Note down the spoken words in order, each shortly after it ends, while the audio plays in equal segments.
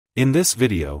In this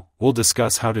video, we'll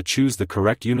discuss how to choose the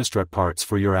correct Unistrut parts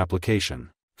for your application.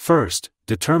 First,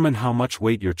 determine how much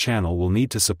weight your channel will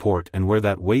need to support and where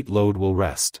that weight load will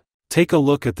rest. Take a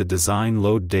look at the design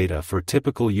load data for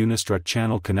typical Unistrut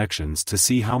channel connections to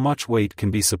see how much weight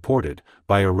can be supported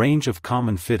by a range of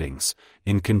common fittings,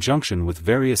 in conjunction with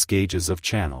various gauges of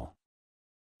channel.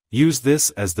 Use this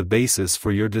as the basis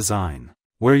for your design.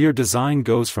 Where your design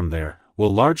goes from there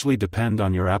will largely depend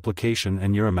on your application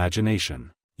and your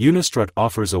imagination. Unistrut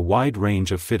offers a wide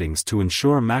range of fittings to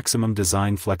ensure maximum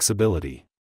design flexibility.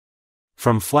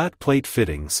 From flat plate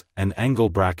fittings and angle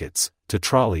brackets, to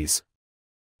trolleys,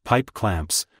 pipe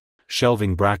clamps,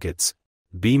 shelving brackets,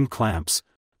 beam clamps,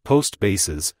 post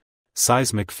bases,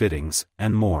 seismic fittings,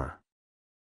 and more.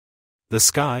 The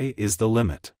sky is the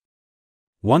limit.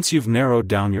 Once you've narrowed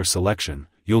down your selection,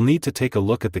 you'll need to take a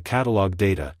look at the catalog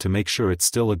data to make sure it's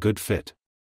still a good fit.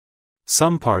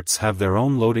 Some parts have their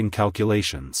own loading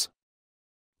calculations.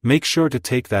 Make sure to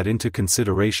take that into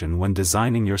consideration when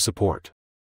designing your support.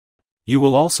 You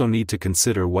will also need to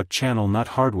consider what channel nut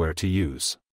hardware to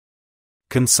use.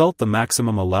 Consult the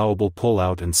maximum allowable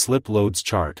pull-out and slip loads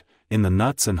chart in the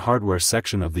nuts and hardware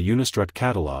section of the Unistrut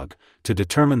catalog to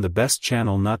determine the best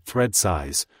channel nut thread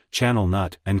size, channel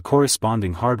nut, and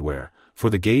corresponding hardware for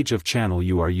the gauge of channel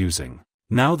you are using.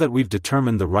 Now that we've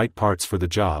determined the right parts for the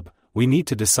job, we need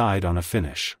to decide on a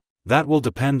finish. That will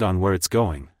depend on where it's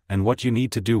going and what you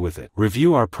need to do with it.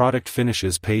 Review our product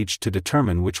finishes page to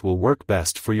determine which will work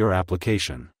best for your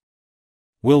application.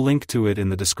 We'll link to it in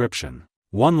the description.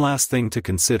 One last thing to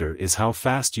consider is how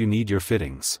fast you need your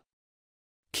fittings.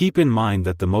 Keep in mind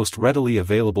that the most readily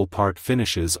available part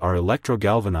finishes are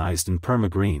electro-galvanized and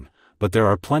permagreen, but there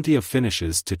are plenty of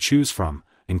finishes to choose from,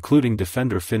 including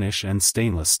Defender finish and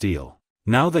stainless steel.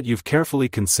 Now that you've carefully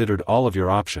considered all of your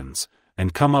options,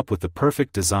 and come up with the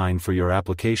perfect design for your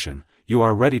application, you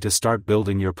are ready to start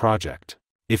building your project.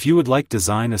 If you would like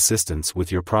design assistance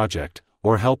with your project,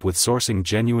 or help with sourcing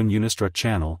genuine Unistrut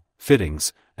channel,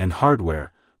 fittings, and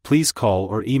hardware, please call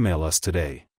or email us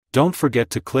today. Don't forget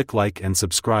to click like and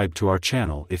subscribe to our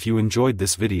channel if you enjoyed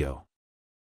this video.